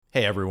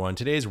Hey everyone,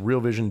 today's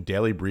Real Vision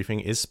Daily Briefing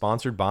is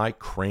sponsored by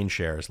Crane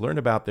Shares. Learn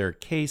about their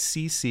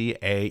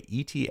KCCA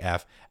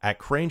ETF at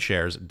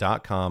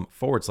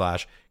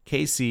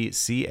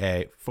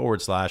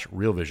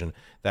craneshares.com/KCCA/Real Vision.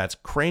 That's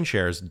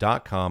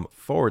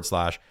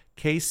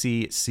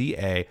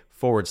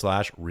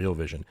craneshares.com/KCCA/Real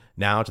Vision.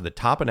 Now to the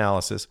top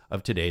analysis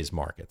of today's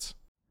markets.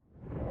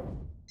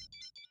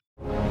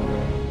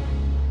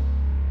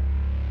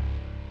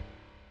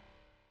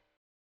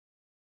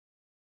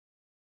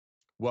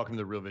 Welcome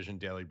to the Real Vision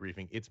Daily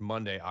Briefing. It's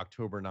Monday,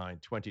 October 9,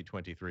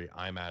 2023.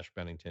 I'm Ash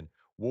Bennington.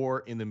 War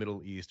in the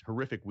Middle East,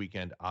 horrific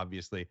weekend,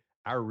 obviously.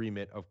 Our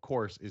remit, of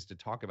course, is to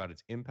talk about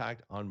its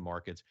impact on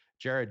markets.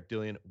 Jared,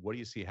 Dillian, what do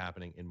you see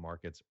happening in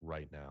markets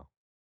right now?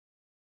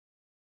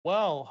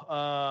 Well,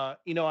 I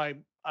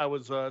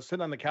was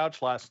sitting on the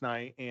couch last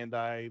night and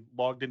I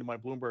logged into my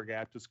Bloomberg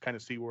app just kind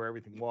of see where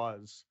everything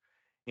was.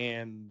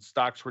 And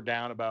stocks were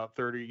down about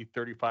 30,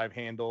 35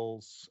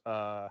 handles.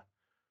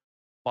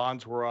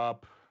 Bonds were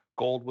up,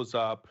 gold was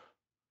up,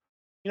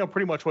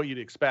 pretty much what you'd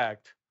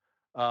expect.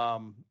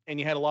 And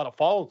you had a lot of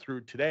follow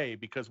through today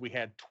because we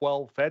had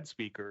 12 Fed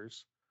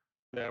speakers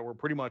that were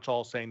pretty much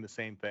all saying the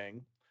same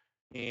thing.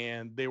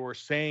 And they were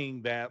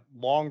saying that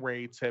long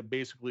rates have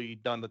basically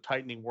done the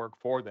tightening work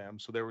for them.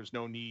 So there was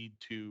no need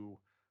to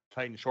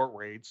tighten short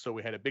rates. So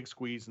we had a big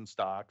squeeze in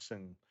stocks,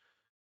 and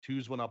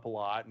twos went up a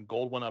lot and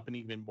gold went up and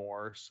even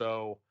more.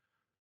 So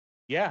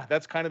yeah,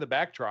 that's kind of the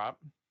backdrop.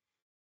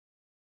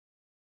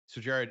 So,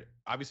 Jared,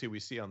 obviously, we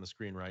see on the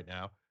screen right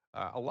now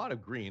a lot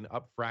of green,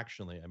 up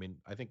fractionally. I mean,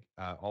 I think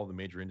all the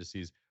major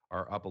indices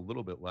are up a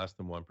little bit less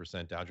than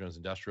 1%. Dow Jones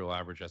Industrial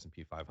Average,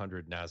 S&P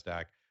 500,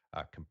 NASDAQ,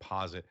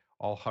 Composite,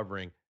 all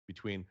hovering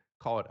between,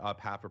 call it up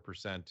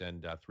 0.5%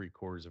 and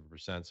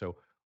 0.75%. So,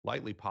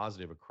 lightly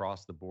positive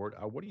across the board.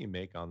 What do you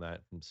make on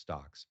that from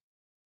stocks?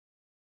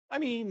 I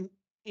mean,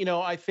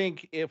 I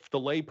think if the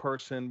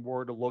layperson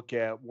were to look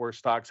at where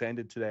stocks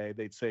ended today,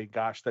 they'd say,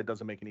 gosh, that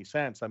doesn't make any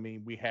sense. I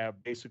mean, we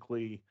have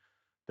basically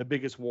the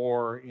biggest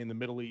war in the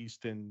Middle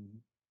East in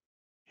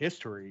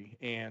history,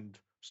 and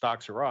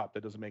stocks are up.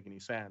 That doesn't make any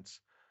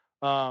sense.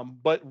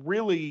 But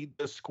really,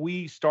 the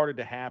squeeze started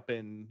to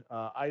happen.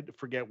 I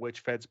forget which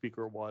Fed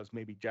speaker it was,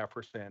 maybe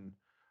Jefferson.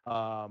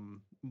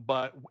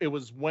 But it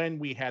was when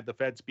we had the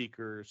Fed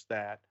speakers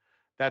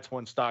that's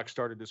when stocks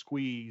started to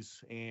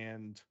squeeze.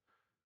 And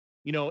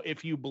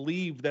if you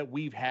believe that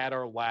we've had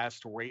our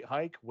last rate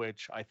hike,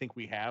 which I think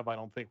we have, I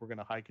don't think we're going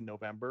to hike in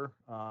November.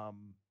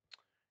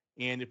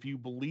 And if you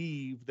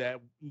believe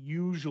that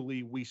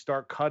usually we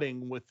start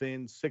cutting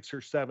within 6 or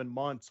 7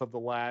 months of the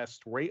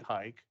last rate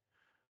hike,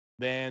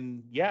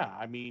 then yeah,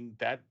 I mean,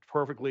 that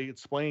perfectly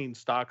explains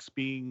stocks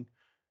being,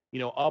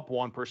 up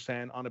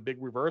 1% on a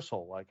big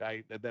reversal.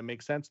 That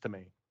makes sense to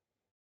me.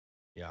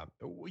 Yeah.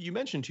 You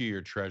mentioned to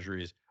your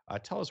treasuries.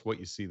 Tell us what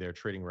you see there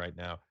trading right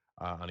now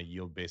on a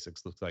yield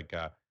basis. Looks like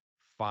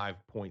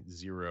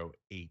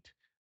 5.08. We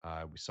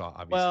saw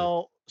obviously.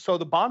 Well, so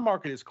the bond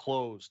market is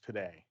closed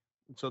today.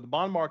 So the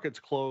bond market's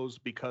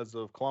closed because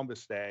of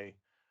Columbus Day.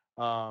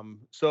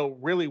 So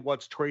really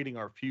what's trading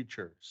are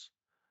futures.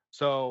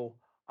 So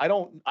I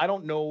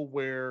don't know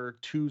where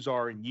twos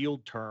are in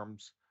yield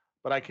terms,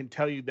 but I can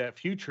tell you that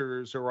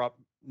futures are up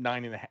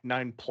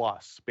 9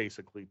 plus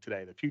basically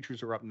today. The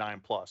futures are up 9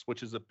 plus,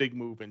 which is a big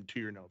move in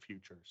 2-year note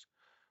futures.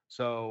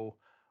 So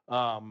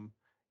um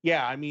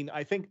yeah, I mean,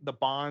 I think the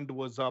bond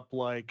was up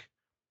like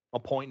a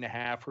point and a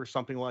half or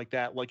something like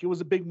that. Like, it was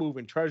a big move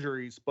in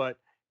treasuries, but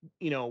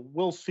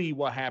we'll see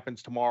what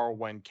happens tomorrow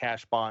when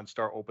cash bonds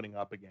start opening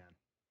up again.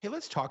 Hey,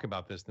 let's talk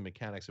about this, the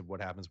mechanics of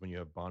what happens when you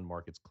have bond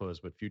markets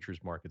closed, but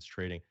futures markets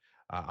trading.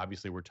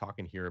 Obviously, we're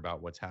talking here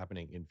about what's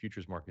happening in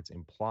futures markets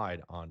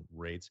implied on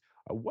rates.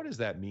 What does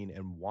that mean,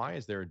 and why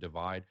is there a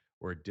divide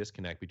or a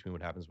disconnect between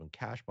what happens when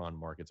cash bond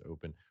markets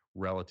open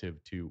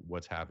relative to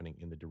what's happening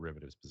in the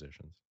derivatives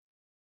positions?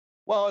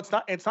 Well, it's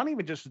not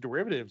even just the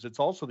derivatives, it's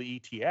also the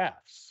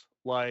ETFs.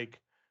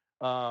 Like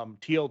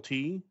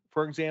TLT,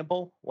 for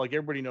example, like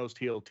everybody knows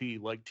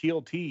TLT. Like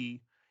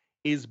TLT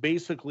is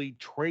basically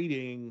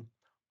trading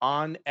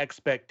on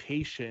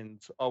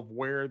expectations of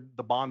where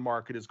the bond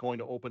market is going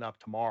to open up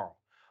tomorrow.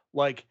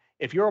 Like,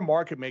 if you're a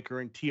market maker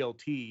in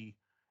TLT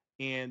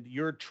and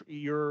you're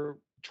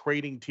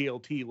trading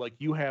TLT, like,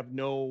 you have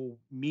no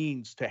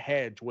means to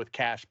hedge with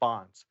cash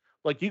bonds.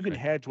 Like, you can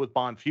Right. hedge with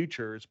bond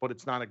futures, but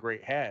it's not a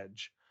great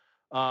hedge.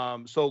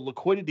 So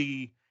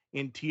liquidity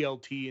in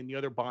TLT and the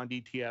other bond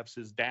ETFs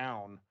is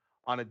down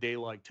on a day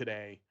like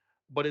today,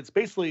 but it's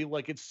basically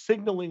like it's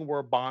signaling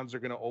where bonds are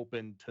going to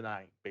open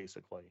tonight,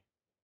 basically.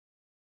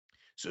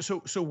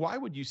 So why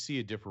would you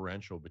see a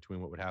differential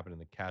between what would happen in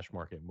the cash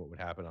market and what would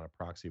happen on a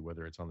proxy,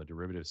 whether it's on the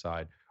derivative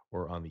side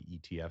or on the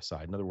ETF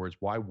side? In other words,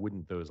 why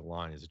wouldn't those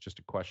align? Is it just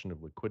a question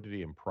of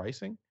liquidity and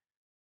pricing?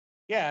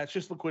 Yeah, it's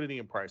just liquidity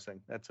and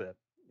pricing. That's it.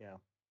 Yeah.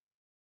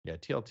 Yeah,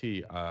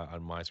 TLT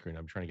on my screen,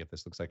 I'm trying to get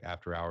this. Looks like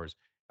after hours,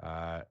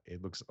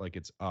 it looks like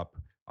it's up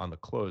on the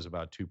close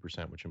about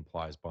 2%, which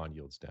implies bond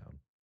yields down.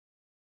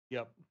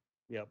 Yep.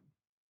 Yep.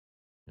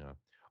 Yeah.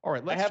 All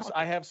right, let's talk.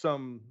 I have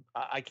some.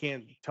 I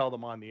can't tell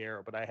them on the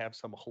air, but I have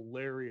some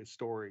hilarious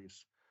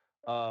stories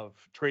of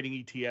trading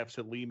ETFs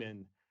at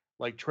Lehman,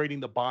 like trading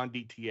the bond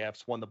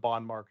ETFs when the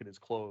bond market is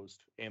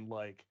closed, and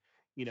like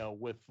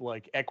with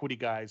like equity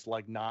guys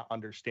like not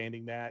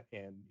understanding that,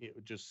 and it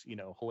would just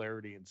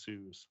hilarity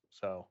ensues.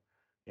 So,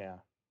 yeah.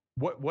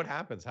 What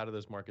happens? How do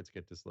those markets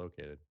get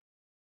dislocated?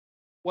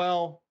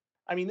 Well,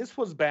 I mean, this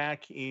was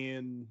back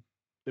in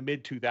the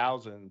mid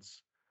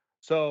 2000s.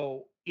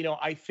 So,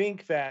 I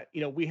think that,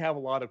 we have a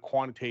lot of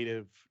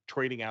quantitative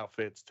trading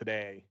outfits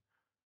today.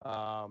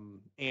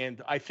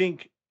 And I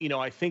think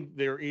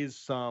there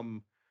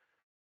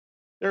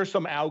are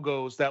some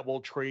algos that will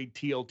trade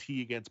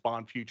TLT against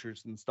bond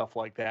futures and stuff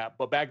like that.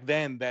 But back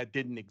then that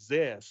didn't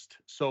exist.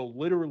 So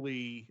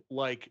literally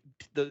like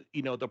the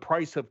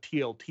price of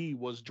TLT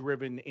was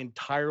driven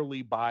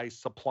entirely by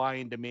supply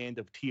and demand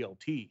of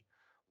TLT.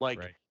 Like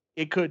Right.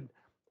 it could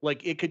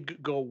it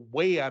could go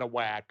way out of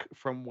whack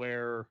from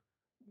where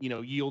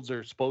yields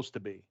are supposed to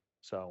be.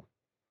 So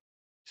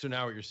So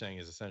now what you're saying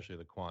is essentially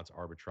the quants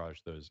arbitrage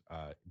those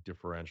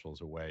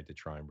differentials away to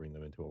try and bring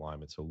them into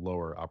alignment. So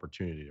lower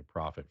opportunity to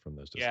profit from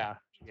those yeah,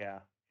 dislocations. yeah,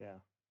 yeah.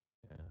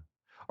 Yeah.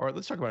 All right,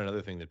 let's talk about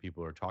another thing that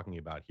people are talking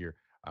about here,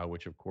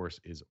 which of course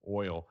is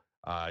oil.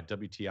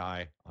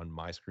 WTI on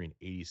my screen,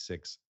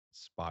 86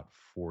 spot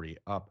 40,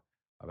 up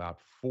about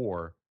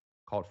four,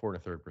 call it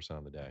 4.33%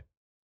 on the day.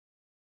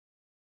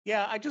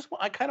 Yeah,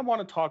 I kind of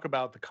want to talk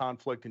about the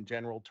conflict in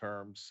general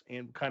terms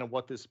and kind of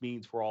what this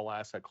means for all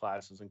asset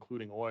classes,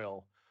 including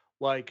oil.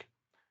 Like,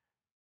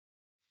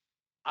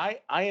 I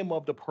am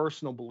of the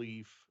personal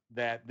belief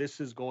that this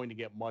is going to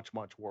get much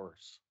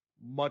worse,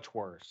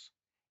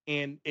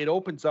 and it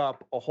opens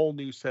up a whole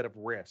new set of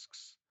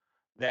risks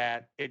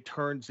that it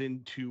turns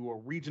into a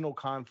regional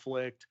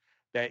conflict.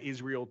 That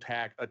Israel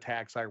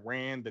attacks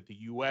Iran, that the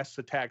U.S.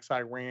 attacks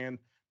Iran,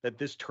 that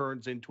this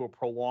turns into a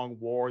prolonged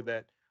war.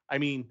 That I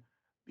mean,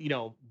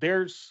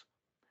 there's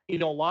a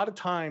lot of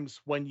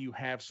times when you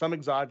have some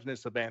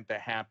exogenous event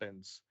that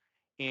happens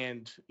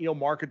and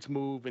markets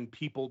move and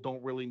people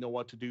don't really know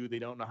what to do, they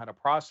don't know how to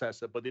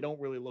process it, but they don't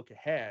really look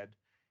ahead.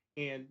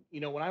 And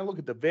when I look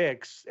at the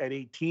VIX at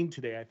 18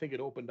 today, I think it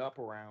opened up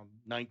around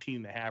 19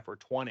 and a half or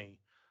 20.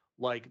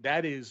 Like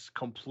that is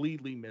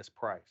completely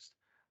mispriced.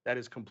 That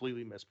is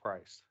completely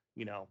mispriced.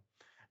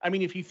 I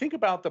mean, if you think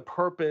about the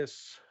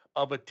purpose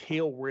of a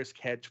tail risk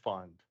hedge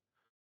fund,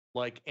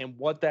 like and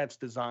what that's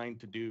designed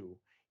to do,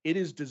 it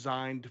is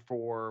designed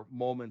for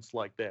moments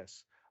like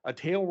this. A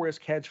tail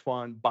risk hedge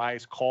fund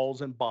buys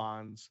calls and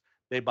bonds.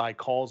 They buy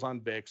calls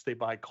on VIX, they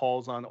buy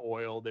calls on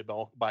oil, they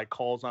buy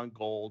calls on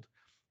gold,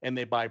 and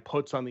they buy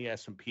puts on the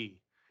S&P,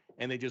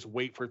 and they just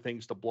wait for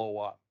things to blow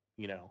up,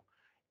 you know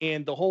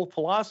and the whole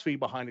philosophy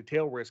behind a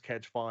tail risk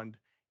hedge fund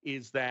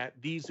is that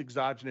these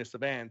exogenous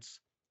events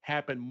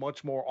happen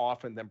much more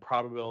often than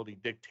probability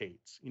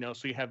dictates.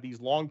 So you have these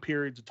long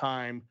periods of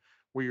time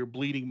where you're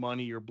bleeding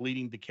money, you're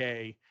bleeding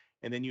decay,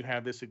 and then you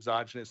have this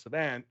exogenous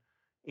event.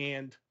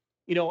 And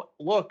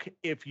look,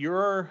 if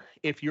you're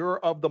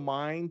of the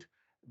mind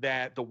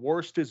that the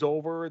worst is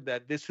over,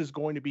 that this is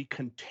going to be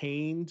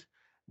contained,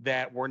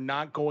 that we're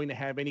not going to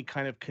have any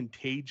kind of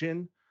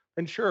contagion,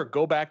 then sure,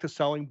 go back to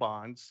selling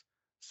bonds,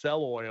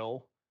 sell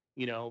oil,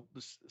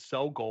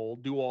 sell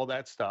gold, do all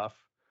that stuff.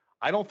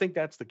 I don't think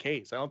that's the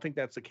case. I don't think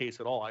that's the case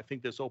at all. I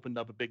think this opened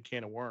up a big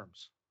can of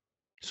worms.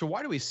 So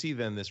why do we see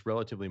then this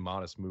relatively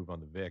modest move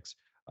on the VIX,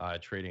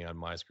 trading on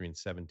my screen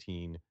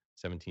 17.6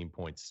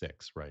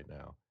 right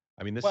now?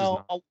 I mean, this is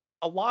Well, not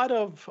a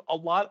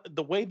lot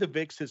the way the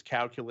VIX is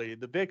calculated,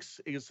 the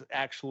VIX is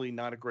actually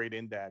not a great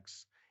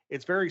index.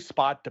 It's very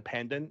spot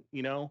dependent.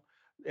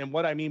 And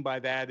what I mean by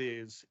that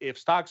is if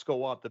stocks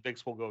go up, the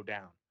VIX will go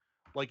down.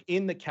 Like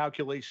in the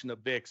calculation of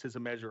VIX is a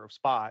measure of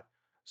spot.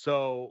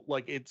 So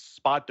like it's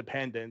spot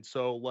dependent.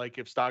 So like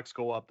if stocks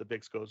go up, the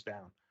VIX goes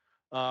down.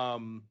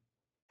 Um,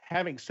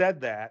 Having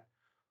said that,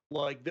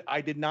 like I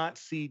did not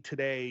see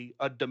today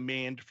a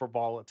demand for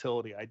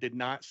volatility. I did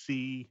not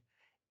see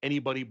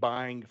anybody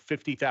buying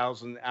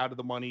 50,000 out of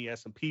the money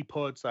S&P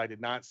puts. I did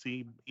not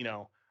see,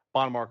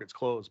 bond markets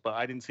close, but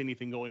I didn't see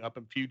anything going up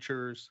in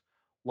futures.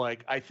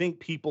 Like I think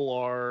people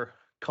are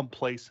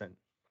complacent.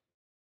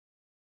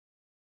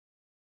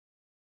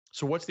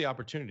 so what's the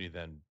opportunity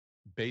then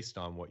based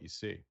on what you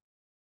see?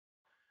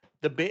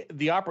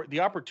 The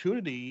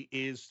opportunity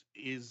is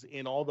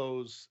in all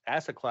those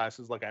asset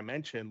classes like I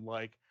mentioned.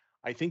 Like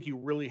I think you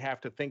really have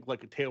to think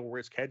like a tail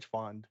risk hedge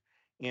fund,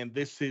 and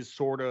this is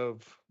sort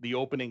of the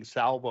opening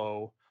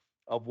salvo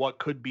of what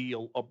could be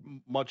a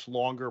much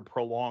longer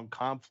prolonged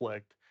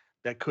conflict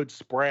that could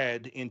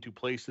spread into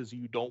places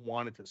you don't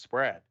want it to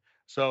spread.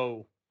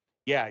 So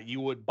yeah,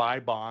 you would buy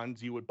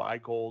bonds, you would buy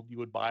gold, you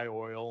would buy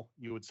oil,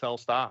 you would sell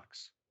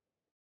stocks.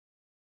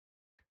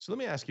 So let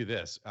me ask you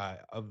this: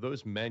 of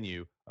those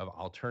menu of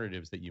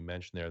alternatives that you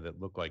mentioned there that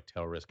look like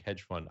tail risk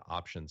hedge fund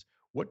options,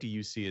 what do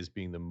you see as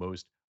being the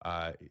most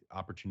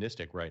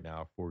opportunistic right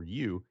now for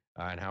you,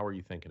 and how are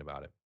you thinking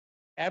about it?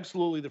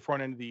 Absolutely the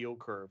front end of the yield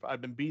curve.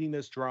 I've been beating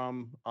this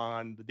drum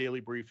on the daily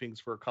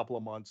briefings for a couple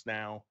of months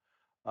now.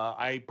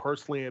 I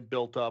personally have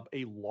built up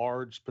a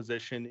large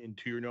position in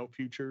two-year note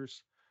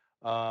futures.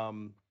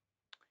 Um,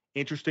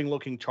 Interesting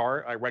looking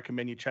chart. I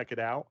recommend you check it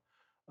out,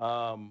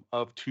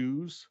 of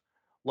twos.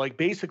 Like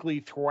basically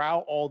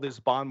throughout all this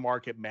bond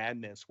market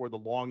madness where the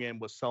long end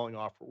was selling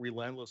off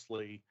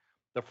relentlessly,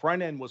 the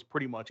front end was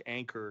pretty much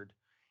anchored.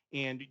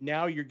 And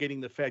now you're getting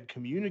the Fed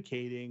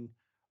communicating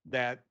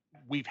that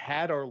we've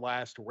had our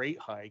last rate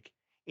hike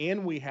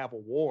and we have a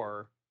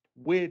war,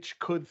 which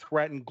could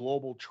threaten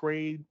global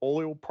trade,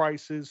 oil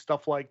prices,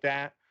 stuff like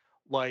that.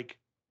 Like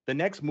the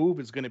next move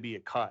is going to be a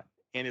cut,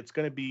 and it's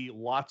going to be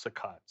lots of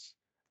cuts.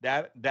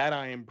 That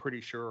I am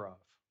pretty sure of.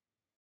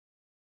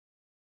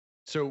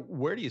 So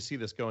where do you see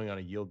this going on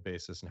a yield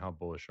basis, and how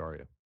bullish are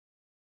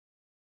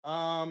you?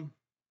 Um,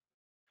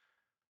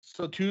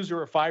 so twos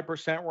are at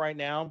 5% right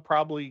now.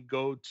 Probably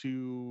go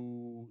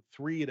to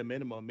three at a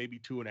minimum, maybe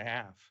two and a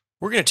half.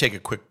 We're going to take a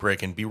quick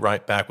break and be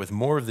right back with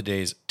more of the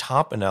day's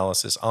top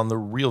analysis on the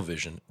Real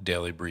Vision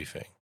Daily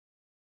Briefing.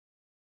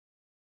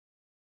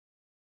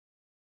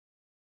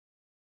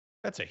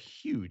 That's a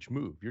huge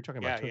move. You're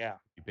talking about Yeah,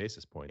 250 yeah,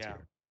 basis points yeah.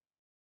 here.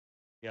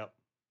 Yep.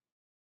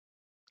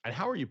 And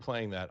how are you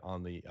playing that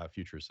on the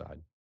future side?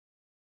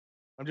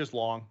 I'm just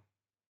long.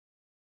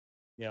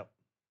 Yep.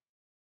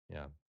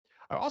 Yeah.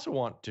 I also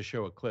want to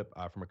show a clip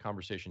from a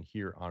conversation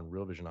here on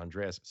Real Vision.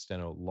 Andreas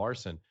Steno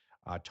Larson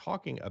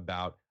talking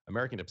about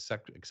American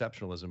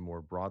exceptionalism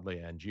more broadly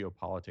and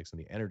geopolitics in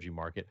the energy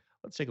market.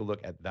 Let's take a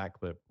look at that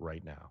clip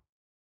right now.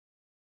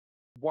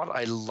 What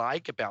I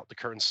like about the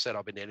current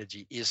setup in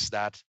energy is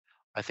that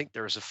I think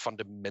there is a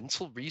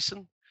fundamental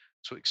reason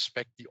to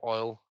expect the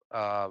oil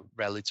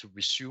rally to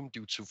resume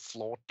due to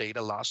flawed data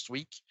last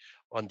week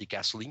on the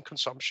gasoline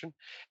consumption.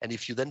 And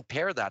if you then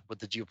pair that with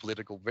the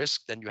geopolitical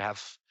risk, then you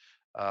have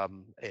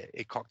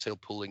a cocktail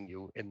pulling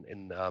you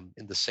in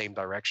the same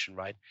direction,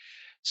 right?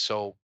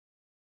 So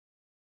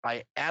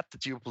I add the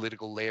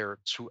geopolitical layer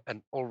to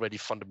an already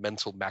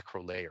fundamental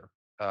macro layer.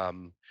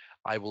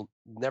 I will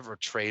never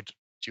trade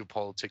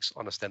geopolitics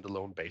on a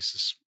standalone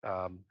basis.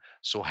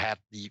 So had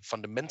the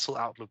fundamental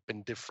outlook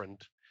been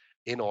different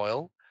in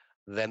oil,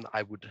 then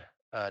I would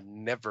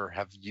never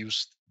have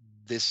used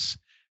this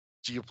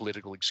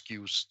geopolitical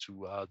excuse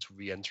to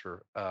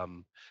re-enter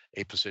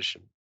a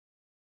position.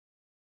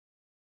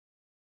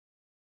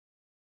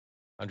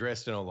 Andreas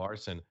Steno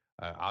Larson,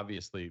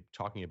 obviously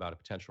talking about a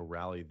potential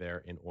rally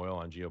there in oil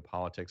on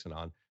geopolitics and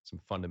on some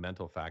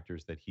fundamental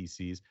factors that he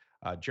sees.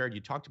 Jared,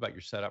 you talked about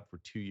your setup for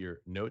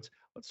 2-year notes.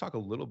 Let's talk a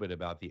little bit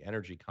about the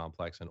energy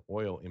complex and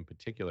oil in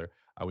particular.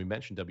 We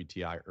mentioned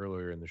WTI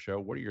earlier in the show.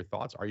 What are your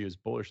thoughts? Are you as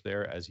bullish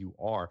there as you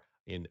are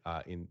in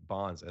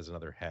bonds as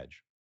another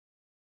hedge?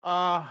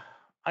 Uh,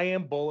 I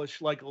am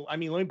bullish. Like, I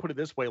mean, let me put it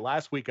this way.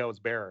 Last week I was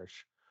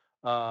bearish.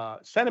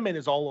 Sentiment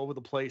is all over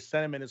the place.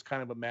 Sentiment is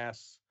kind of a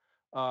mess.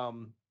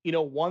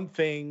 One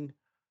thing,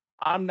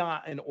 I'm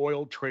not an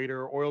oil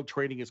trader. Oil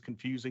trading is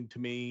confusing to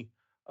me.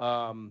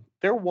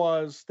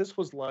 This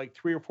was like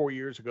 3 or 4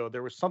 years ago,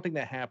 there was something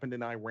that happened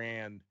in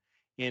Iran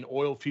and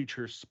oil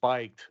futures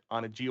spiked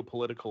on a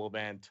geopolitical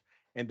event.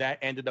 And that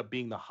ended up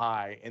being the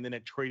high. And then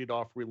it traded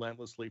off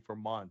relentlessly for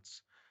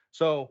months.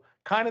 So,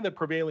 kind of the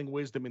prevailing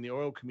wisdom in the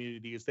oil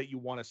community is that you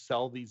want to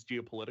sell these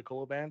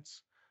geopolitical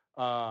events.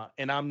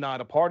 And I'm not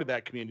a part of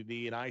that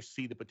community. And I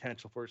see the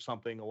potential for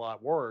something a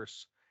lot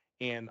worse.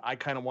 And I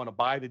kind of want to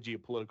buy the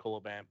geopolitical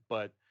event,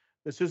 but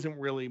this isn't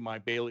really my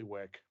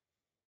bailiwick.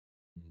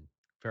 Mhm.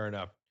 Fair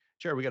enough.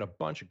 Jared, we got a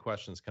bunch of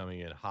questions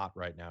coming in hot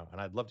right now,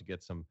 and I'd love to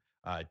get some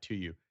to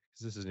you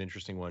because this is an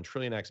interesting one.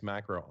 Trillion X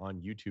Macro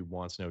on YouTube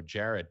wants to know,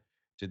 Jared,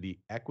 did the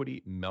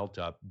equity melt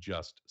up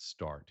just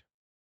start?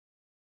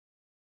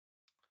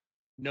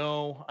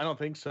 No, I don't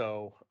think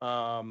so.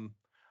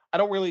 I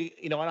don't really,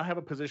 I don't have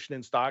a position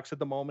in stocks at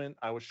the moment.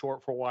 I was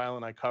short for a while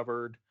and I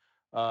covered.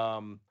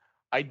 Um,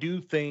 I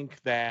do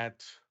think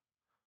that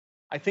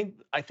I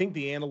think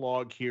the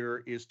analog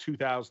here is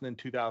 2000 and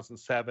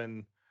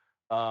 2007.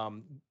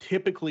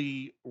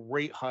 Typically,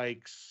 rate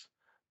hikes,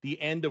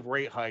 the end of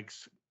rate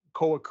hikes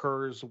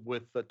co-occurs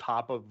with the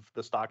top of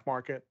the stock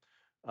market.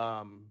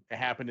 It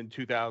happened in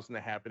 2000.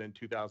 It happened in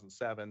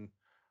 2007.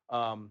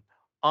 Um,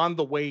 on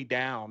the way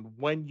down,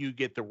 when you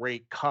get the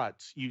rate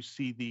cuts, you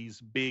see these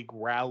big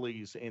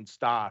rallies in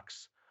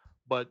stocks,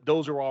 but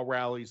those are all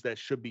rallies that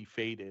should be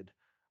faded.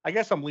 I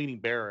guess I'm leaning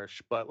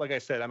bearish, but like I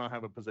said, I don't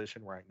have a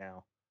position right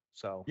now.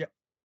 So, Yeah.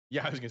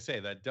 Yeah, I was going to say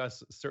that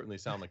does certainly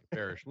sound like a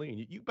bearish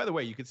lean. By the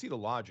way, you can see the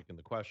logic in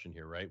the question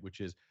here, right?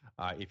 Which is,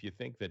 if you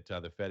think that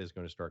the Fed is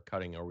going to start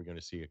cutting, are we going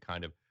to see a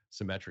kind of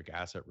symmetric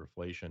asset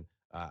reflation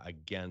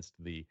against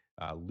the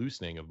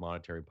loosening of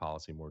monetary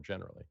policy more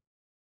generally?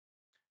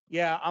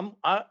 yeah,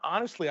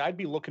 honestly, I'd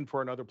be looking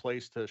for another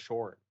place to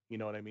short. You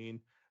know what I mean?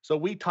 So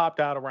we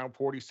topped out around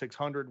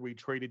 4,600. We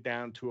traded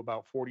down to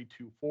about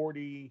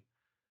 4,240.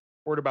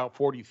 We're at about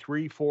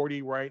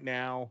 4,340 right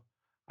now.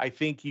 I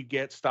think you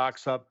get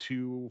stocks up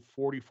to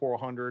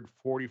 4,400,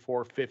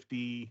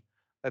 4,450.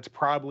 That's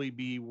probably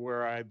be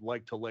where I'd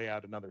like to lay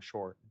out another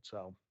short.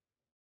 So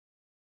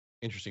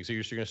Interesting. So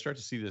you're going to start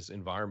to see this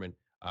environment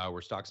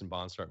where stocks and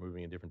bonds start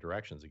moving in different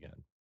directions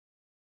again.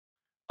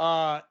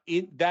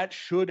 That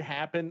should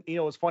happen.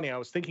 It's funny. I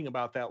was thinking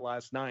about that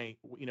last night.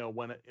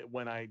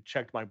 When I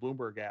checked my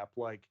Bloomberg app,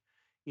 like,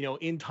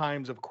 in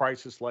times of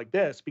crisis like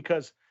this,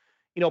 because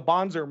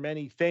bonds are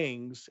many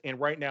things, and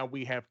right now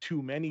we have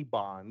too many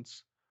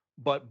bonds.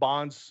 But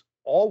bonds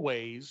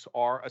always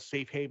are a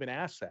safe haven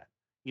asset.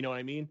 You know what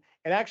I mean?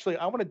 And actually,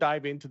 I want to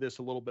dive into this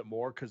a little bit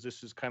more because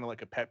this is kind of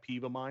like a pet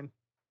peeve of mine.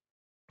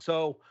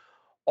 So,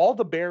 all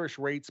the bearish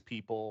rates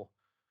people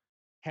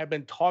have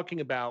been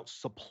talking about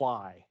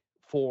supply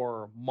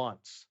for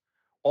months,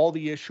 all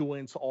the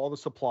issuance, all the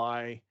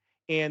supply.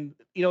 And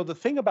the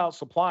thing about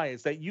supply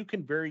is that you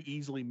can very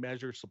easily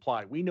measure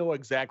supply. We know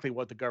exactly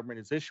what the government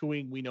is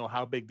issuing. We know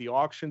how big the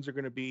auctions are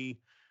going to be.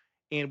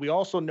 And we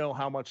also know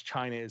how much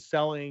China is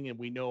selling, and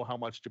we know how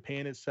much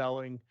Japan is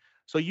selling.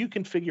 So you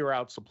can figure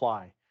out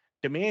supply.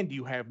 Demand,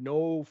 you have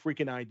no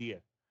freaking idea.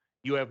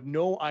 You have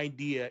no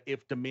idea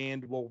if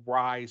demand will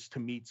rise to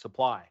meet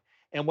supply.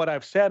 And what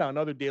I've said on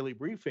other daily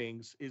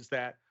briefings is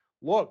that,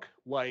 look,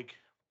 like,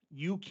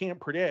 you can't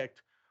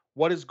predict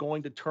what is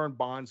going to turn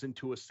bonds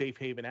into a safe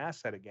haven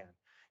asset again.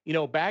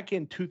 Back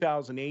in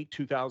 2008,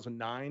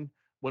 2009,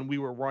 when we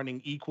were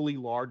running equally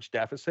large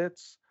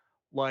deficits,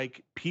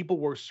 like, people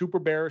were super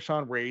bearish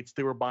on rates.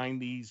 They were buying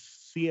these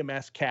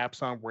CMS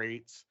caps on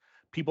rates.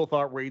 People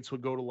thought rates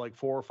would go to like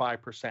 4 or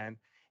 5%,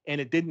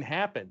 and it didn't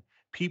happen.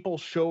 People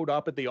showed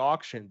up at the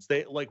auctions.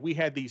 We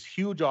had these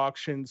huge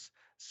auctions,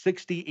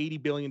 60,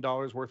 $80 billion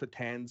worth of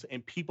tens,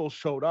 and people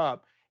showed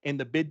up, and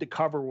the bid to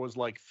cover was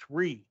like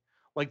three.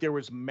 Like, there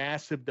was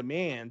massive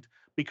demand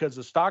because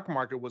the stock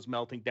market was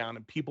melting down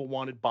and people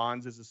wanted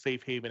bonds as a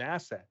safe haven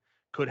asset.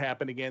 Could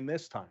happen again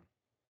this time.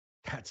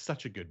 That's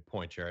such a good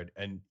point, Jared.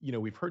 And,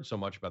 we've heard so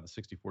much about the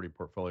 60/40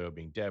 portfolio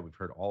being dead. We've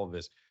heard all of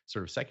this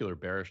sort of secular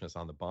bearishness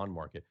on the bond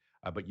market.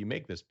 But you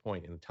make this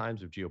point in the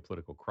times of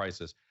geopolitical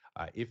crisis,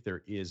 if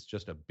there is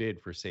just a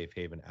bid for safe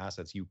haven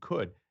assets, you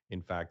could,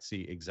 in fact,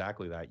 see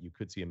exactly that. You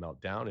could see a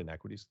meltdown in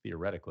equities,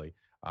 theoretically,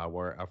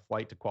 where a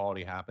flight to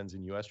quality happens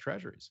in U.S.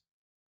 Treasuries.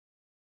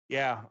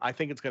 Yeah, I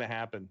think it's going to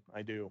happen.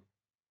 I do.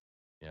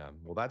 Yeah,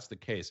 well, that's the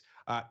case.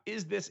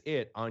 Is this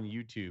it on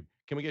YouTube?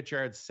 Can we get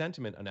Jared's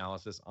sentiment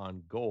analysis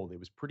on gold? It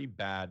was pretty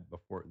bad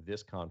before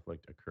this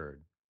conflict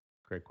occurred.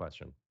 Great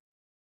question.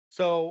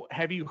 So,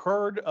 have you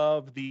heard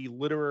of the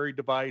literary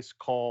device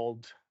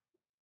called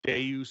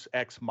Deus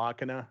Ex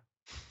Machina,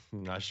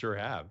 I sure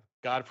have.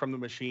 God from the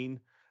Machine?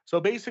 So,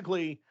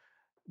 basically,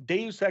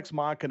 Deus Ex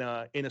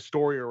Machina in a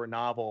story or a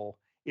novel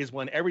is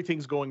when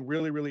everything's going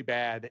really, really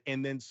bad,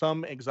 and then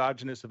some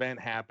exogenous event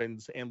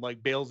happens and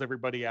like bails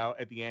everybody out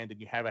at the end,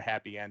 and you have a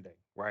happy ending,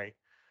 right?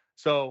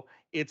 So,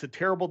 it's a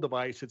terrible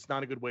device. It's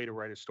not a good way to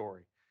write a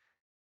story.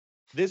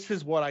 This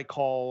is what I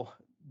call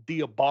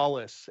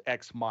Diabolus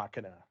Ex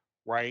Machina,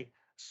 right?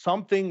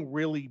 Something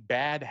really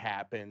bad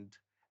happened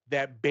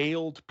that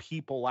bailed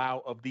people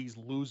out of these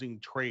losing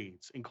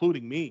trades,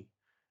 including me,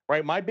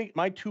 right?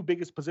 My two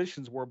biggest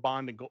positions were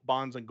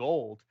bonds and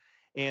gold,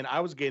 and I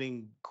was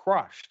getting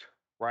crushed,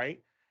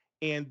 right?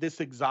 And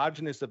this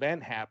exogenous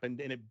event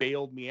happened and it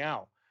bailed me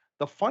out.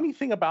 The funny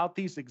thing about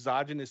these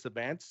exogenous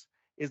events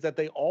is that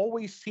they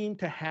always seem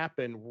to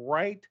happen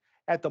right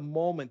at the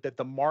moment that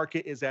the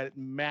market is at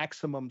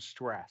maximum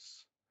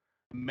stress.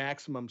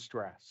 Maximum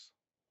stress.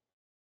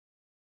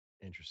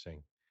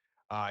 Interesting.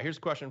 Here's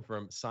a question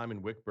from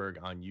Simon Wickberg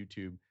on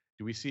YouTube.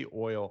 Do we see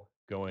oil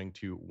going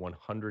to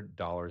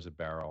 $100 a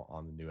barrel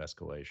on the new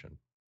escalation?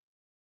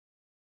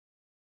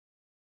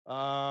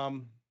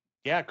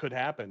 Yeah, it could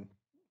happen.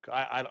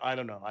 I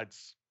don't know. I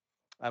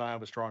don't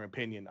have a strong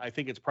opinion. I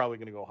think it's probably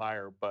going to go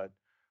higher, but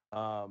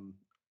um,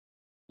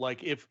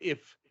 like,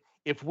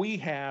 if we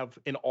have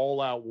an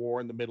all-out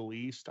war in the Middle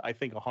East, I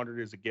think 100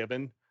 is a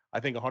given. I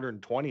think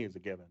 120 is a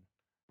given.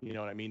 You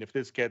know what I mean? If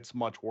this gets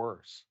much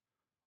worse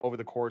over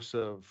the course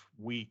of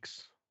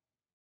weeks.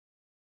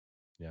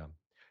 Yeah.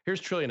 Here's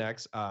Trillion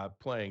X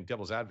playing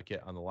devil's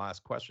advocate on the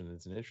last question.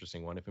 It's an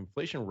interesting one. If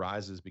inflation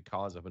rises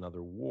because of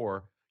another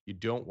war, you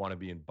don't want to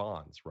be in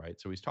bonds, right?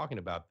 So he's talking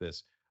about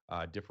this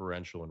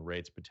differential in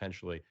rates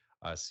potentially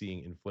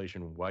seeing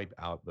inflation wipe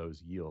out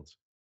those yields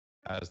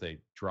as they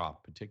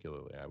drop,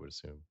 particularly, I would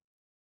assume.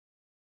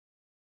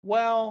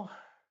 Well,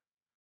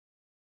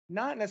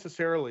 not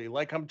necessarily.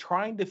 Like, I'm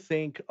trying to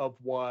think of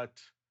what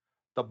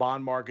the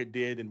bond market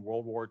did in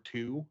World War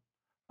II.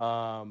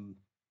 Um,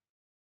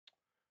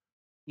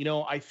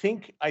 I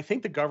think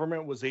the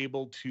government was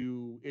able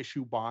to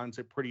issue bonds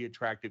at pretty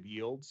attractive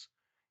yields.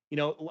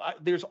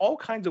 There's all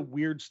kinds of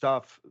weird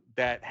stuff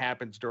that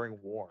happens during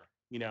war.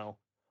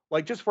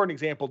 Like, just for an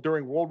example,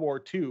 during World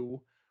War II,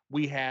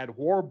 we had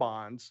war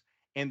bonds,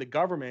 and the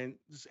government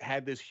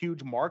had this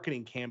huge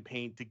marketing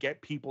campaign to get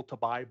people to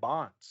buy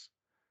bonds,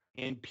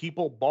 and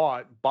people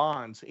bought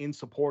bonds in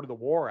support of the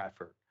war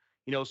effort.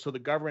 So the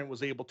government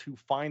was able to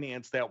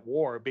finance that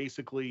war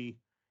basically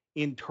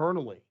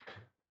internally.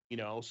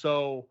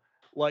 So,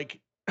 like,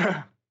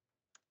 I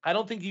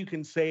don't think you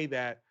can say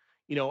that,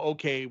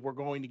 okay, we're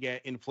going to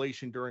get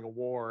inflation during a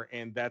war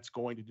and that's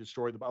going to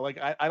destroy the, like,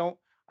 I don't,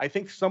 I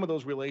think some of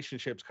those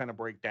relationships kind of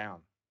break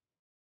down.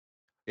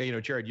 Yeah,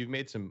 Jared, you've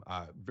made some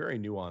very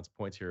nuanced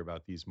points here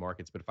about these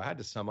markets. But if I had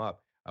to sum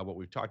up what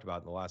we've talked about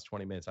in the last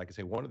 20 minutes, I could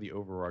say one of the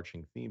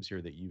overarching themes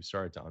here that you've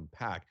started to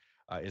unpack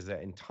is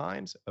that in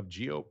times of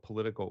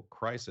geopolitical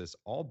crisis,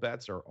 all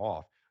bets are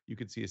off. You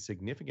could see a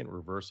significant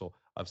reversal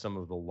of some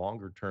of the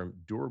longer term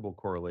durable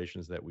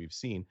correlations that we've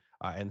seen,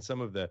 and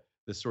some of the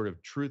sort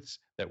of truths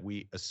that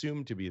we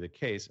assume to be the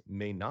case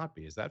may not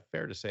be. Is that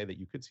fair to say that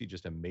you could see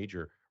just a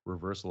major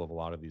reversal of a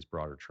lot of these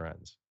broader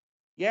trends?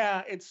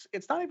 Yeah, it's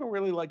not even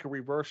really like a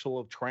reversal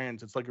of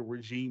trends. It's like a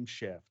regime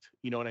shift.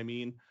 You know what I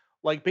mean?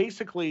 Like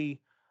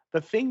basically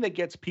the thing that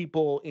gets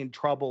people in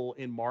trouble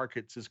in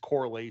markets is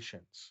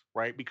correlations,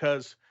 right?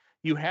 Because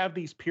you have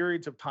these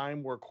periods of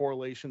time where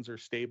correlations are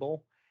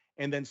stable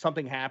and then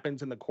something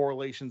happens and the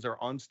correlations are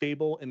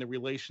unstable and the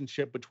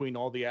relationship between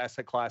all the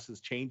asset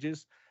classes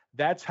changes.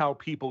 That's how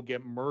people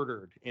get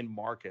murdered in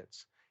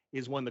markets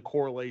is when the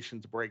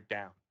correlations break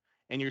down.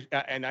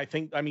 And I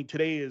think I mean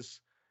today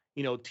is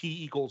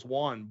T equals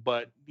one.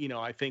 But,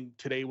 I think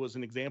today was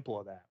an example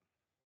of that.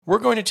 We're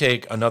going to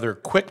take another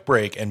quick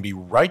break and be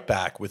right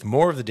back with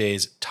more of the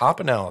day's top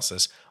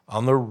analysis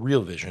on the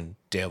Real Vision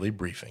Daily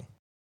Briefing.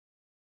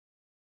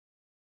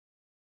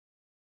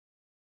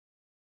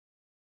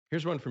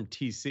 Here's one from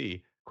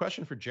TC.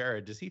 Question for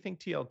Jared. Does he think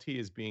TLT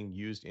is being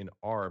used in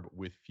ARB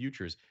with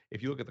futures?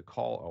 If you look at the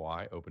call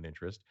OI, open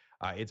interest,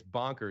 it's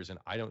bonkers, and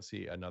I don't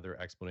see another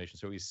explanation.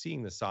 So he's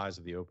seeing the size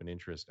of the open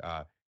interest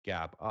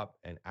gap up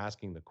and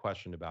asking the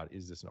question about,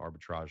 is this an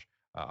arbitrage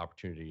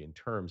opportunity in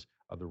terms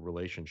of the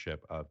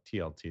relationship of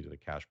TLT to the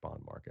cash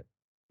bond market?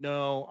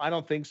 No, I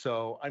don't think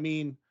so. I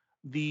mean,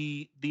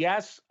 the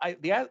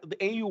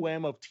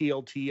AUM of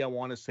TLT, I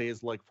want to say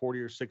is like 40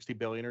 or 60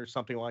 billion or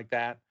something like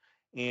that.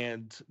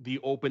 And the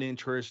open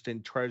interest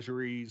in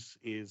treasuries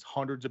is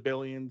hundreds of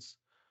billions.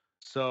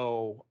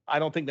 So I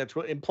don't think that's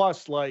and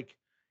plus, like,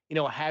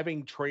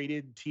 having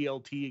traded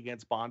TLT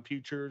against bond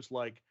futures,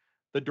 like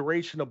the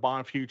duration of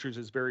bond futures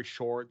is very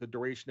short. The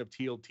duration of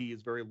TLT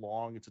is very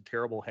long. It's a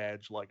terrible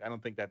hedge. Like, I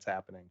don't think that's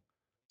happening.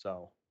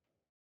 So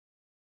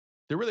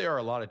There really are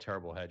a lot of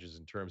terrible hedges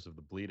in terms of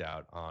the bleed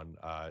out on,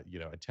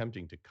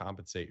 attempting to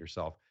compensate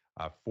yourself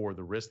for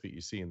the risk that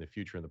you see in the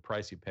future and the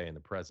price you pay in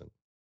the present.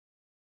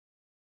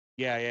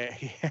 yeah,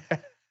 yeah,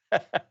 yeah.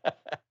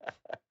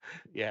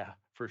 Yeah,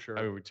 for I sure.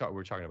 mean,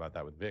 we're talking about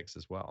that with VIX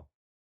as well.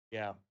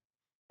 Yeah,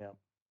 yeah.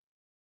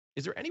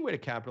 Is there any way to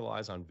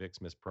capitalize on VIX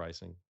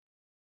mispricing?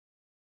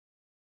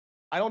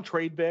 I don't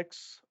trade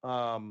VIX.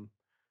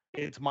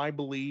 It's my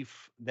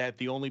belief that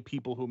the only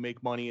people who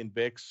make money in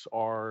VIX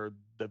are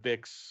the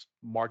VIX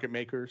market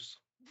makers.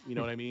 You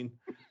know what I mean?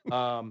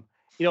 Um,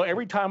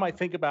 every time I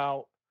think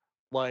about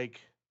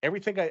like every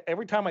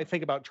time I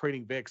think about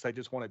trading VIX, I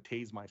just want to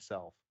tase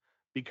myself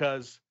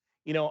because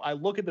I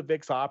look at the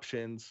VIX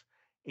options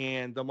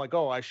and I'm like,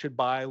 oh, I should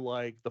buy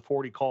like the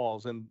 40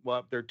 calls, and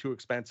well, they're too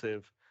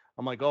expensive.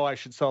 I'm like, oh, I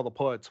should sell the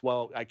puts.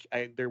 Well,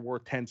 they're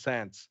worth 10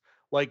 cents.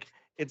 Like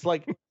it's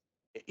like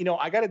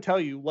I got to tell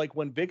you, like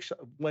when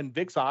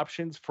VIX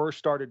options first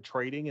started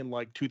trading in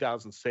like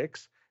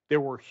 2006,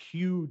 there were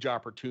huge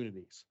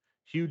opportunities,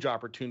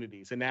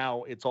 and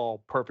now it's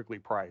all perfectly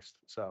priced.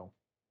 So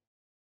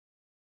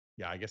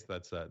Yeah, I guess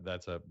that's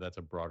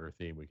a broader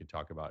theme we could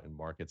talk about in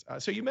markets.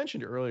 So you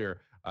mentioned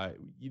earlier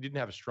you didn't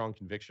have a strong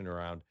conviction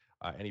around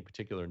any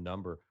particular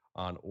number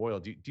on oil.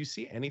 Do you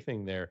see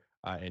anything there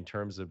in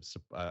terms of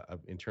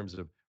in terms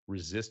of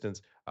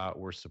resistance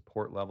or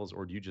support levels,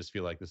 or do you just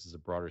feel like this is a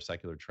broader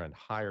secular trend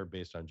higher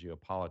based on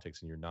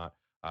geopolitics, and you're not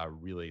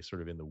really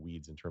sort of in the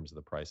weeds in terms of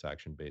the price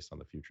action based on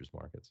the futures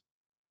markets?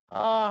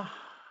 Uh,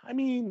 I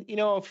mean,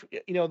 if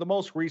the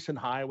most recent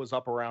high was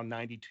up around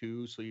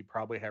 92, so you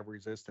probably have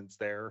resistance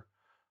there.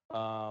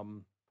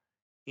 Um,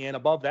 and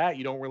above that,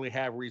 you don't really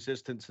have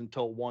resistance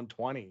until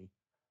 120.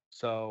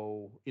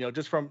 So,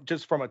 just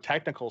from a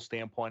technical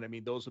standpoint, I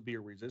mean, those would be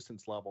your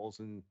resistance levels,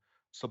 and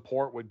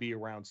support would be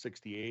around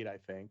 68, I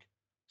think.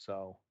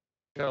 So,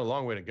 Got a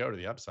long way to go to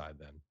the upside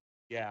then.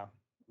 yeah,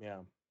 yeah.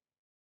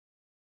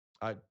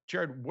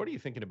 Jared, what are you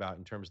thinking about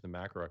in terms of the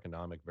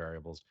macroeconomic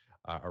variables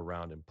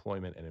around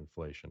employment and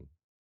inflation?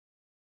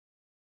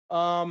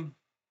 Um,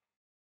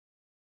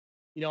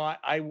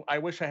 I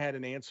wish I had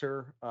an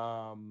answer.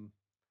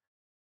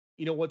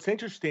 What's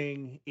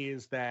interesting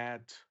is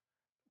that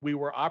we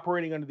were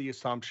operating under the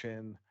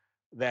assumption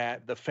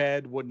that the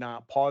Fed would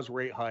not pause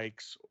rate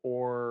hikes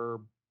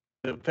or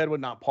the Fed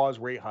would not pause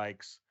rate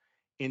hikes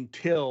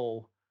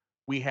until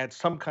we had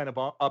some kind of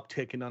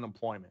uptick in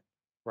unemployment,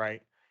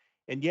 right?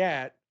 And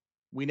yet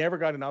we never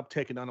got an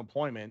uptick in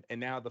unemployment, and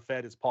now the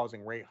Fed is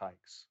pausing rate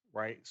hikes,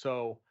 right?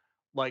 So,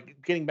 like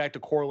getting back to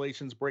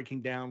correlations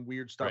breaking down,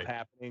 weird stuff Right.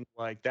 happening,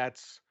 like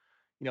that's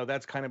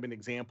kind of an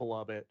example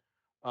of it.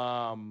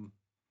 Um,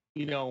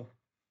 you know,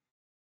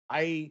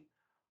 I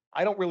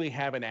I don't really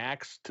have an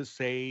axe to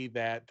say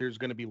that there's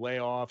going to be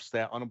layoffs,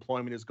 that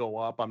unemployment is go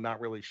up. I'm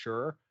not really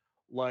sure.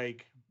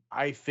 Like,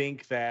 I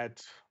think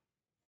that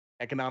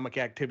economic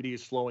activity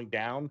is slowing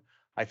down.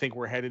 I think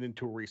we're headed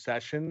into a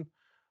recession.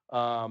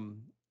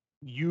 Um,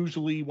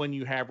 Usually, when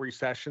you have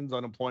recessions,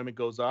 unemployment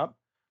goes up.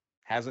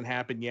 Hasn't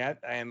happened yet,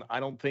 and I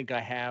don't think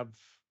I have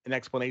an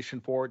explanation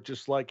for it,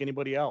 just like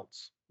anybody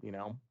else, you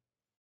know?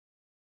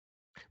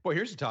 Boy,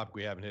 here's a topic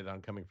we haven't hit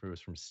on coming through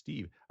is from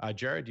Steve.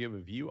 Jared, do you have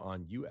a view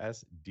on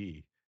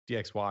USD?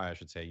 DXY, I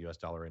should say, US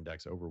dollar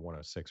index over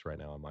 106 right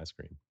now on my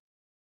screen.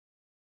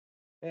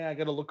 Yeah, I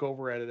got to look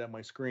over at it at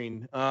my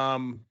screen. Yeah,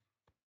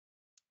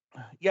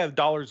 the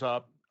dollar's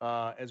up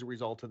as a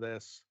result of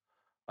this,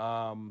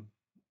 um,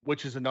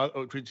 which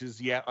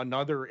is yet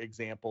another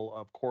example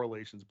of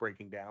correlations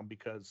breaking down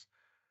because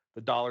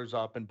the dollar's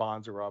up and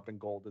bonds are up and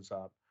gold is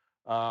up.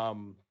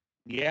 Um,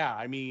 yeah,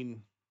 I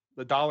mean,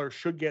 the dollar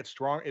should get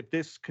strong if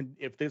this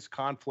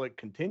conflict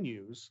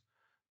continues,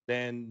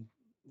 then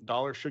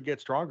dollar should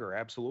get stronger,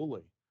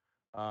 absolutely.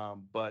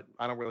 But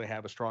I don't really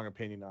have a strong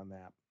opinion on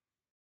that.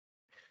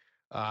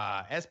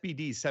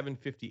 SBD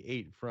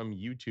 758 from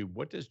YouTube.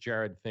 What does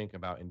Jared think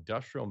about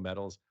industrial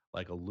metals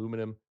like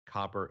aluminum,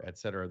 copper,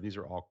 etc.? These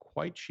are all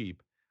quite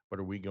cheap, but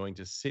are we going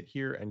to sit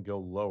here and go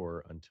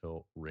lower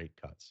until rate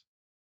cuts?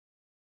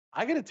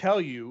 I got to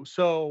tell you,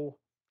 so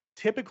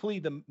typically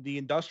the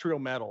industrial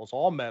metals,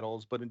 all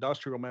metals, but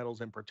industrial metals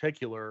in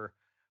particular,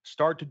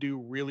 start to do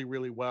really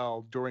really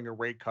well during a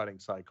rate cutting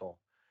cycle.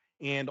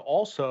 And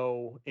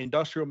also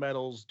industrial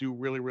metals do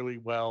really really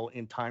well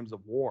in times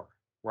of war,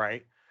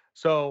 right?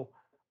 So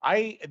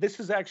I this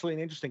is actually an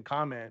interesting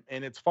comment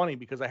and it's funny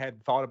because I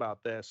hadn't thought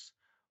about this,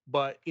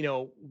 but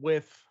it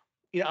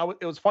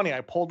was funny.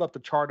 I pulled up the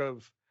chart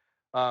of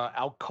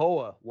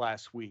Alcoa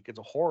last week. It's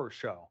a horror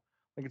show.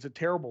 Like it's a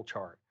terrible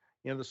chart.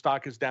 The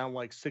stock is down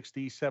like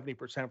 60,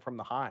 70% from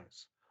the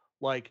highs.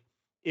 Like,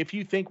 if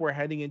you think we're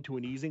heading into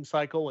an easing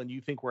cycle and you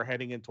think we're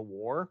heading into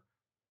war,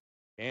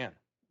 man,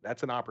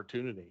 that's an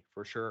opportunity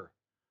for sure.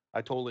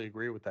 I totally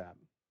agree with that.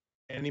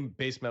 Any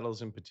base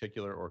metals in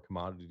particular or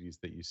commodities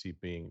that you see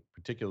being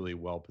particularly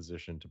well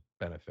positioned to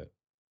benefit?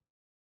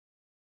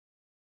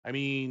 I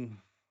mean,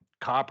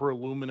 copper,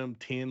 aluminum,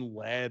 tin,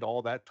 lead,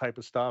 all that type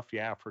of stuff.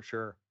 Yeah, for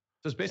sure.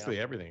 So it's basically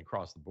Yep. everything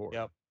across the board.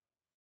 Yep.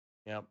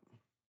 Yep.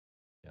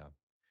 Yeah.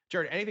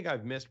 Jared, anything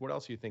I've missed? What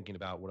else are you thinking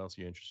about? What else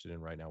are you interested in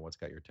right now? What's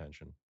got your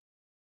attention?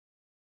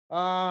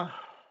 Uh,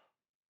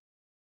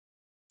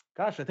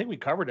 Gosh, I think we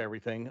covered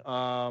everything.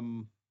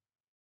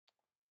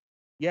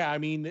 Yeah, I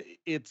mean,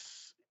 it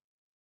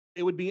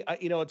would be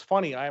it's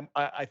funny.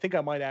 I think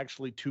I might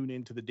actually tune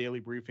into the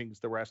daily briefings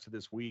the rest of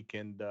this week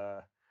and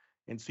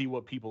see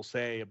what people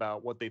say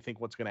about what they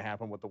think what's going to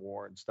happen with the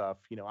war and stuff.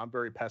 I'm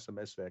very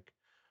pessimistic.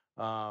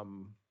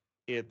 Um,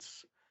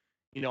 it's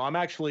I'm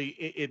actually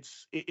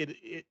it's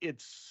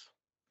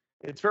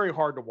very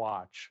hard to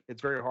watch.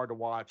 It's very hard to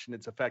watch, and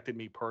it's affected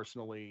me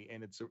personally.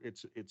 And it's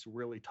a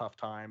really tough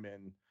time.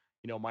 And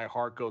my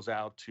heart goes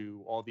out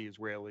to all the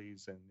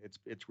Israelis, and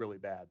it's really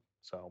bad.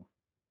 So.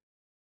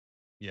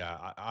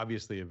 Yeah,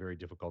 obviously a very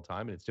difficult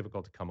time, and it's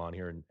difficult to come on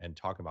here and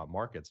talk about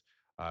markets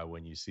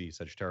when you see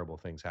such terrible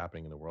things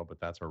happening in the world. But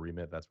that's our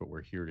remit. That's what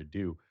we're here to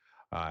do,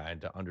 and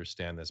to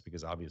understand this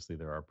because obviously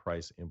there are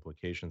price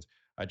implications.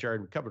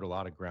 Jared, we covered a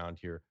lot of ground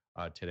here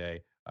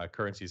today.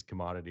 Currencies,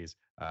 commodities,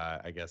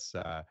 I guess,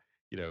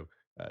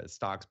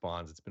 stocks,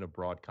 bonds. It's been a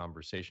broad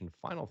conversation.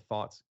 Final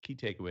thoughts, key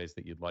takeaways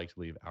that you'd like to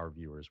leave our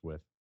viewers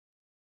with.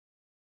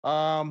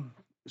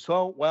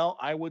 Well,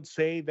 I would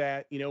say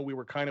that, we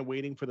were kind of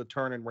waiting for the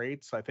turn in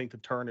rates. I think the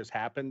turn has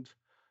happened.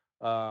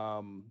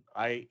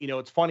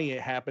 It's funny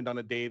it happened on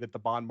a day that the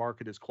bond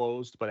market is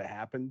closed, but it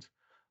happened.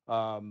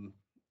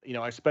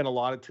 I spent a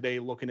lot of today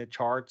looking at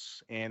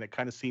charts and it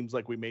kind of seems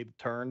like we made the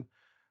turn.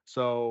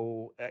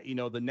 So,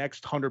 the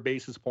next 100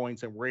 basis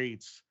points in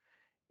rates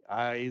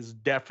is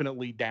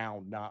definitely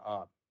down, not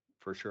up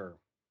for sure.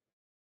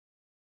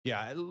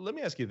 Yeah, let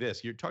me ask you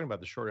this. You're talking about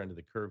the short end of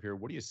the curve here.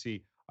 What do you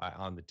see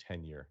on the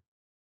 10-year?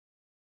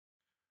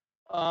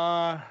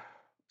 Uh,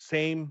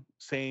 same.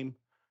 I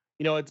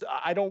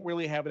don't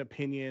really have an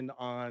opinion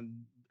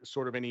on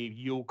sort of any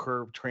yield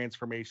curve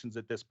transformations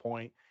at this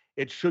point.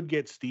 It should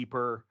get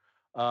steeper.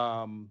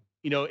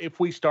 If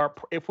we start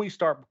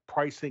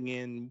pricing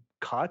in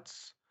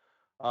cuts,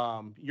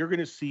 you're going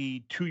to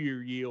see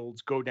 2-year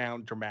yields go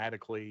down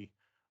dramatically.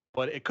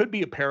 But it could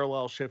be a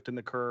parallel shift in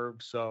the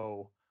curve.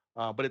 So,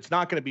 but it's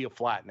not going to be a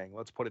flattening.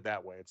 Let's put it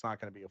that way. It's not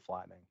going to be a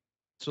flattening.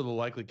 So the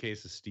likely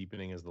case is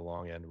steepening as the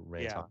long end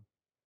rates Yeah. up.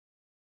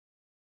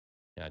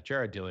 Yeah,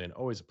 Jared Dillian,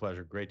 always a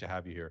pleasure. Great to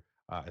have you here,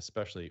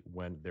 especially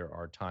when there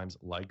are times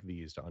like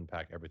these to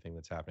unpack everything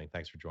that's happening.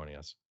 Thanks for joining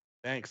us.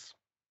 Thanks.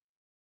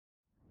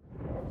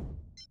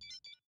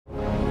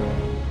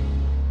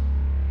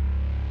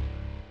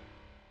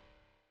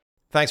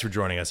 Thanks for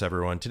joining us,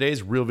 everyone.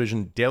 Today's Real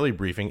Vision Daily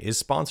Briefing is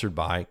sponsored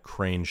by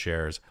Crane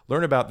Shares.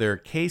 Learn about their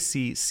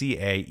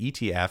KCCA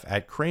ETF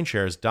at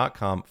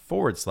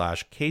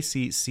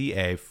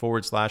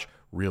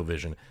craneshares.com/KCCA/Real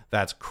Vision.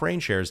 That's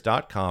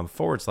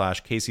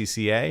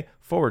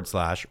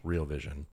craneshares.com/KCCA/Real Vision.